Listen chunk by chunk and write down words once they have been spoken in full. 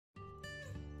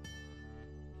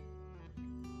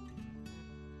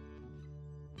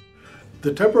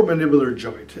The temporomandibular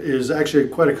joint is actually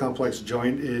quite a complex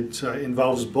joint. It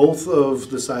involves both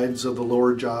of the sides of the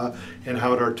lower jaw and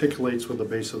how it articulates with the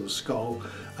base of the skull.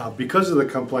 Because of the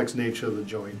complex nature of the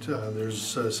joint,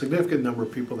 there's a significant number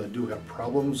of people that do have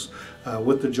problems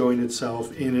with the joint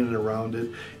itself, in and around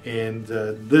it, and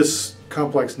this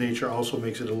complex nature also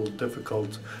makes it a little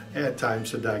difficult at times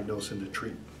to diagnose and to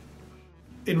treat.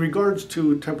 In regards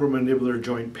to temporomandibular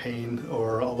joint pain,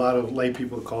 or a lot of lay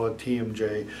people call it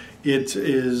TMJ, it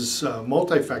is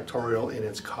multifactorial in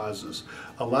its causes.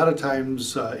 A lot of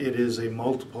times it is a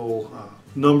multiple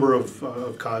number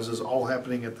of causes all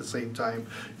happening at the same time.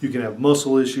 You can have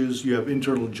muscle issues, you have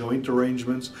internal joint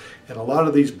arrangements, and a lot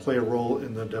of these play a role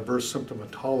in the diverse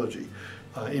symptomatology.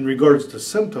 In regards to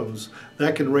symptoms,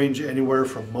 that can range anywhere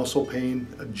from muscle pain,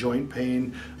 joint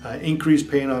pain, increased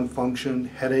pain on function,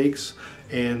 headaches,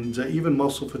 and even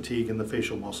muscle fatigue in the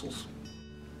facial muscles.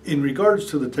 In regards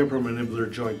to the temporomandibular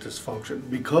joint dysfunction,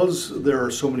 because there are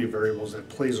so many variables that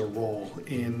plays a role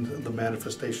in the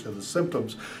manifestation of the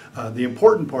symptoms, the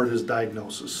important part is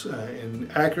diagnosis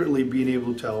and accurately being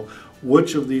able to tell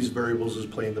which of these variables is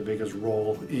playing the biggest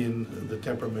role in the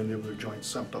temporomandibular joint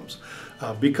symptoms.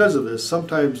 Because of this,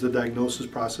 sometimes the diagnosis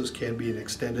process can be an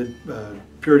extended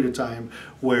period of time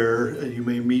where you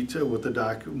may meet with the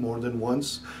doc more than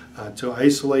once to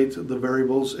isolate the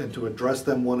variables and to address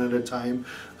them one at a time.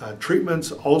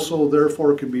 Treatments also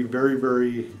therefore can be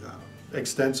very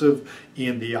extensive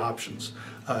in the options.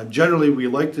 Generally, we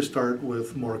like to start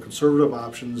with more conservative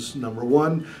options. Number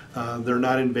one, they're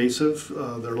not invasive.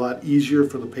 They're a lot easier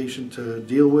for the patient to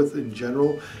deal with in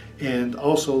general, and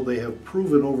also they have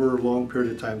proven over a long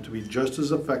period of time to be just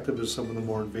as effective as some of the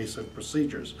more invasive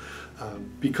procedures.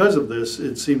 Because of this,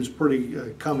 it seems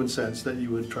pretty common sense that you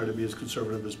would try to be as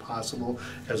conservative as possible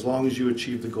as long as you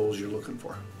achieve the goals you're looking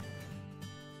for.